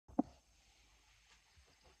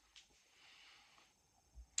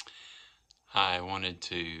Hi, I wanted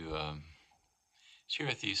to share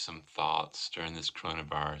with you some thoughts during this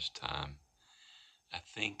coronavirus time. I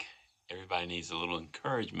think everybody needs a little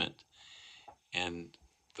encouragement, and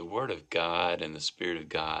the Word of God and the Spirit of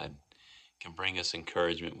God can bring us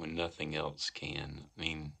encouragement when nothing else can. I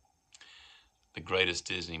mean, the greatest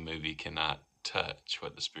Disney movie cannot touch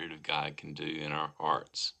what the Spirit of God can do in our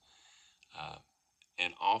hearts. Uh,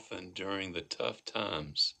 and often during the tough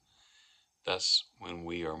times, that's when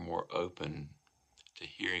we are more open to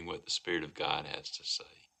hearing what the Spirit of God has to say.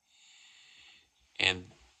 And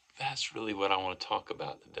that's really what I want to talk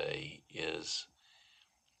about today is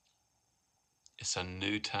it's a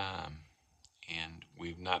new time and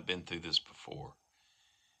we've not been through this before.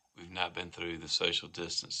 We've not been through the social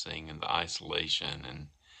distancing and the isolation and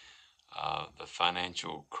the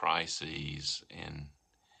financial crises and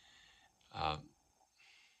uh,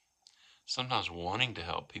 sometimes wanting to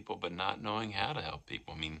help people but not knowing how to help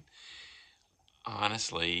people. I mean,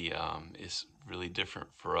 honestly, it's really different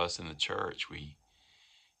for us in the church. We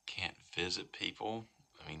can't visit people.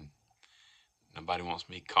 I mean, nobody wants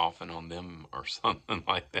me coughing on them or something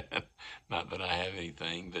like that. Not that I have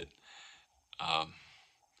anything, but um,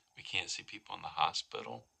 we can't see people in the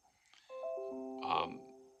hospital. Um,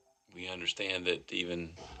 we understand that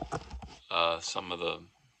even some of the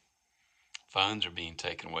phones are being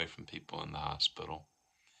taken away from people in the hospital.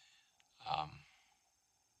 Um,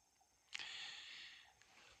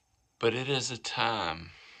 but it is a time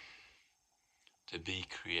to be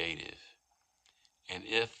creative. And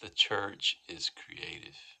if the church is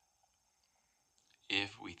creative,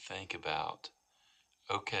 if we think about,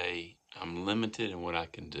 okay, I'm limited in what I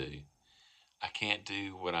can do, I can't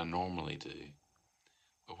do what I normally do,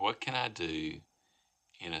 but what can I do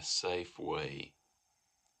in a safe way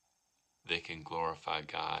that can glorify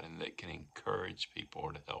God and that can encourage people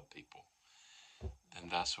or to help people, then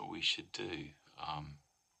that's what we should do. Um,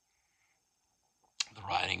 the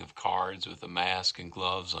writing of cards with a mask and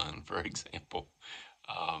gloves on, for example.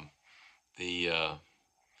 Um, the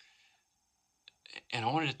and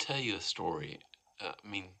I wanted to tell you a story. I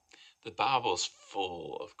mean, the Bible is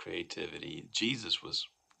full of creativity. Jesus was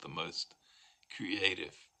the most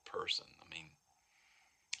creative person. I mean,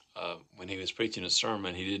 when he was preaching a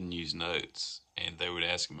sermon, he didn't use notes, and they would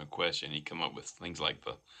ask him a question. He'd come up with things like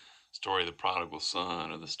the story of the prodigal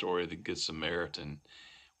son or the story of the Good Samaritan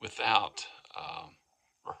without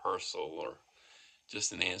rehearsal or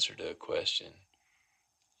just an answer to a question.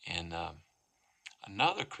 And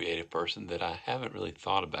another creative person that I haven't really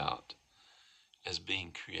thought about as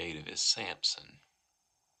being creative is Samson.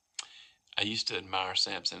 I used to admire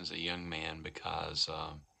Samson as a young man because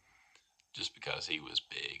just because he was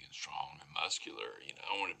big and strong and muscular,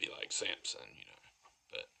 I want to be like Samson,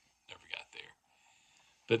 but never got there.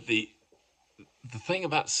 But the thing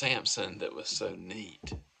about Samson that was so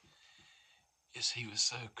neat is he was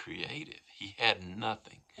so creative. He had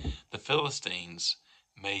nothing. The Philistines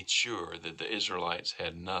made sure that the Israelites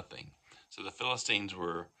had nothing. So the Philistines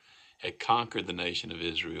had conquered the nation of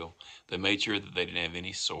Israel. They made sure that they didn't have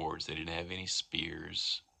any swords, they didn't have any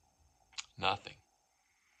spears, nothing.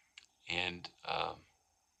 And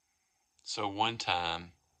so one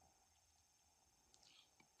time,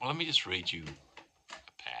 well, let me just read you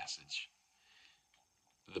a passage.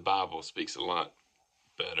 The Bible speaks a lot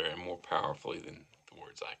better and more powerfully than the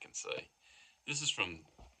words I can say. This is from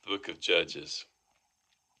the book of Judges.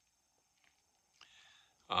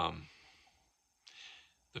 Um,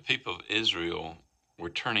 the people of Israel were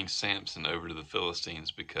turning Samson over to the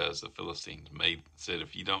Philistines because the Philistines said,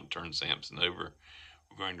 if you don't turn Samson over,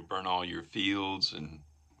 we're going to burn all your fields and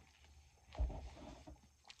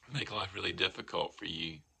make life really difficult for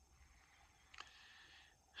you.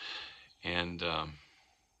 And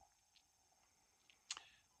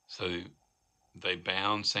so they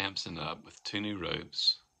bound Samson up with 2 new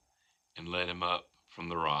ropes and led him up from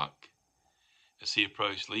the rock. As he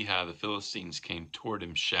approached Lehi, the Philistines came toward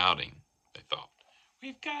him shouting. They thought,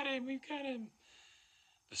 we've got him, we've got him.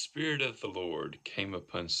 The Spirit of the Lord came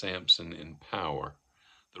upon Samson in power.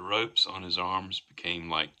 The ropes on his arms became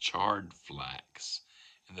like charred flax,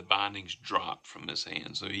 and the bindings dropped from his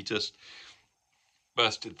hands. So he just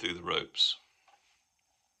busted through the ropes.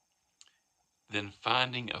 Then,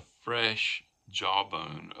 finding a fresh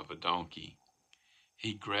jawbone of a donkey,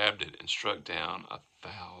 he grabbed it and struck down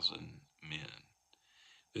 1,000 men.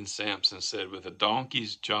 Then Samson said, with a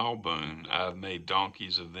donkey's jawbone I have made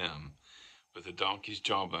donkeys of them. With a donkey's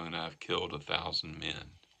jawbone I have killed 1,000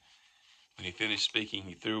 men. When he finished speaking,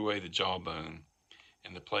 he threw away the jawbone,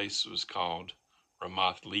 and the place was called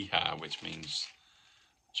Ramoth Lehi, which means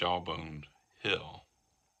jawbone hill.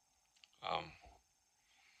 Um,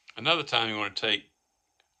 Another time you want to take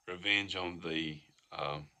revenge on the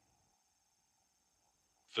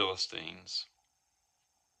Philistines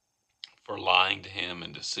for lying to him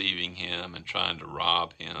and deceiving him and trying to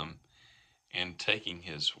rob him and taking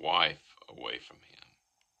his wife away from him.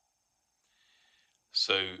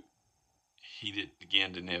 So he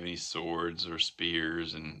didn't have any swords or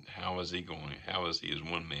spears, and how was he as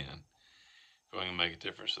one man going to make a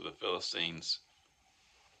difference to the Philistines?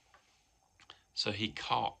 So he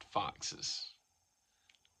caught foxes.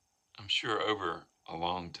 I'm sure over a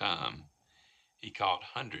long time he caught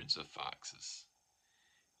hundreds of foxes,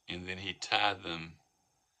 and then he tied them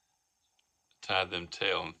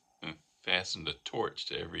tail and fastened a torch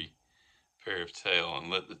to every pair of tail and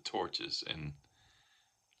lit the torches and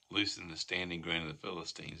loosened the standing grain of the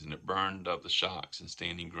Philistines, and it burned up the shocks and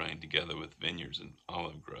standing grain together with vineyards and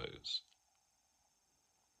olive groves.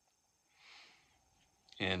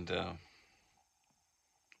 And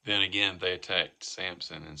then again they attacked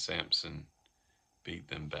Samson, and Samson beat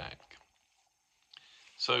them back.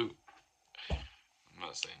 So I'm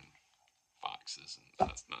not saying foxes, and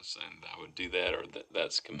that's not saying that I would do that or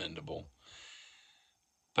that's commendable.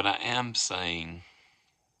 But I am saying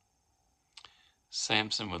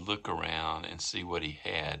Samson would look around and see what he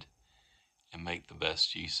had and make the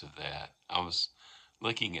best use of that. I was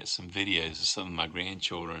looking at some videos of some of my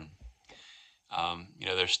grandchildren.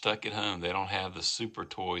 They're stuck at home. They don't have the super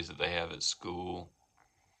toys that they have at school,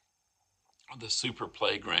 the super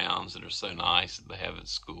playgrounds that are so nice that they have at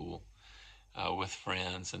school with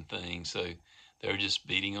friends and things. So they're just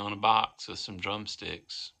beating on a box with some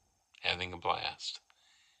drumsticks, having a blast.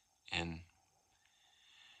 And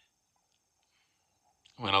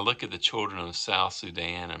when I look at the children of South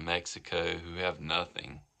Sudan and Mexico who have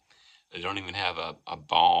nothing, they don't even have a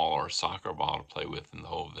ball or a soccer ball to play with in the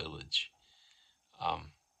whole village.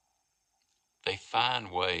 They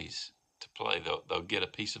find ways to play. They'll get a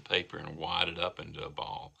piece of paper and wad it up into a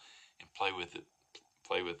ball and play with it.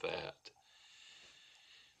 Play with that.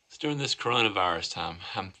 So during this coronavirus time,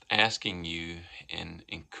 I'm asking you and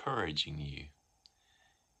encouraging you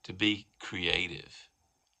to be creative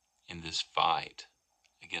in this fight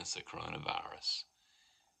against the coronavirus.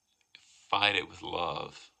 Fight it with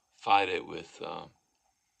love. Fight it with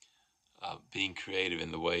being creative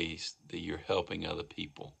in the ways that you're helping other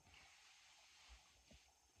people.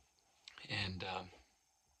 And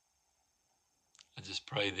I just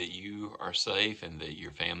pray that you are safe and that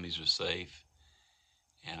your families are safe.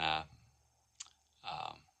 And I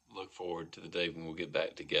look forward to the day when we'll get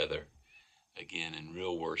back together again in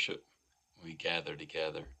real worship, when we gather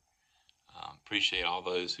together. Appreciate all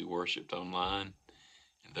those who worshiped online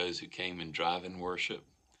and those who came and drive-in worship.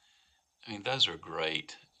 I mean, those are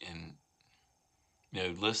great. And,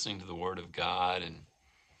 listening to the Word of God.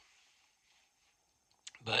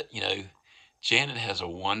 But, Janet has a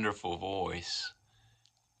wonderful voice,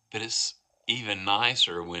 but it's even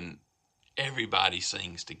nicer when everybody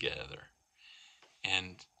sings together.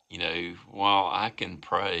 And, while I can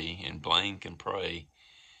pray and Blaine can pray,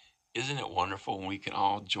 isn't it wonderful when we can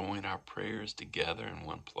all join our prayers together in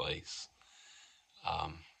one place?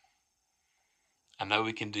 I know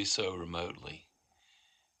we can do so remotely,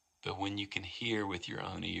 but when you can hear with your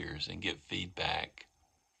own ears and get feedback,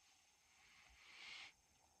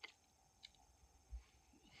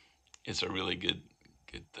 it's a really good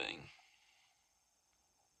thing.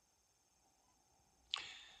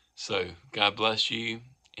 So God bless you,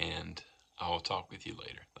 and I will talk with you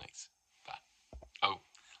later. Thanks. Bye. Oh,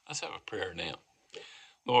 let's have a prayer now.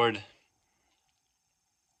 Lord,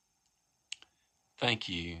 thank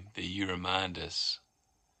you that you remind us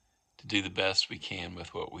to do the best we can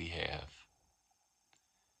with what we have.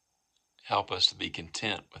 Help us to be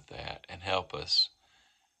content with that, and help us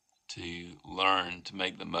to learn to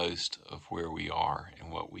make the most of where we are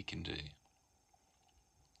and what we can do.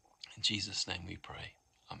 In Jesus' name we pray.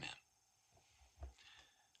 Amen.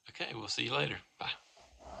 Okay, we'll see you later. Bye.